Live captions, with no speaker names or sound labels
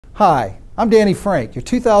Hi, I'm Danny Frank, your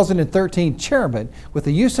 2013 chairman with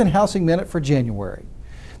the Houston Housing Minute for January.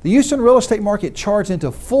 The Houston real estate market charged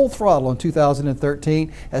into full throttle in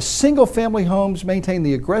 2013 as single-family homes maintained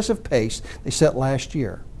the aggressive pace they set last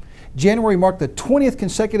year. January marked the 20th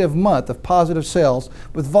consecutive month of positive sales,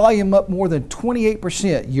 with volume up more than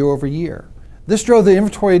 28% year over year. This drove the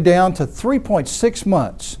inventory down to 3.6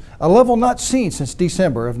 months, a level not seen since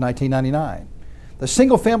December of 1999. The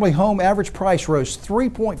single-family home average price rose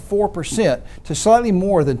 3.4% to slightly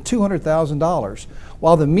more than $200,000,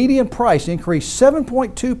 while the median price increased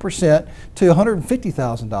 7.2% to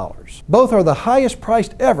 $150,000. Both are the highest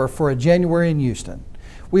priced ever for a January in Houston.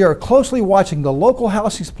 We are closely watching the local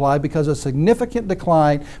housing supply because a significant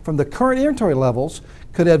decline from the current inventory levels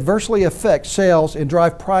could adversely affect sales and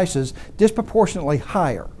drive prices disproportionately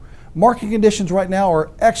higher. Market conditions right now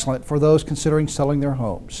are excellent for those considering selling their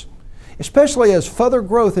homes, especially as further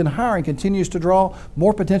growth in hiring continues to draw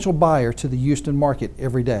more potential buyers to the Houston market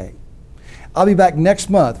every day. I'll be back next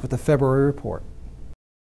month with the February report.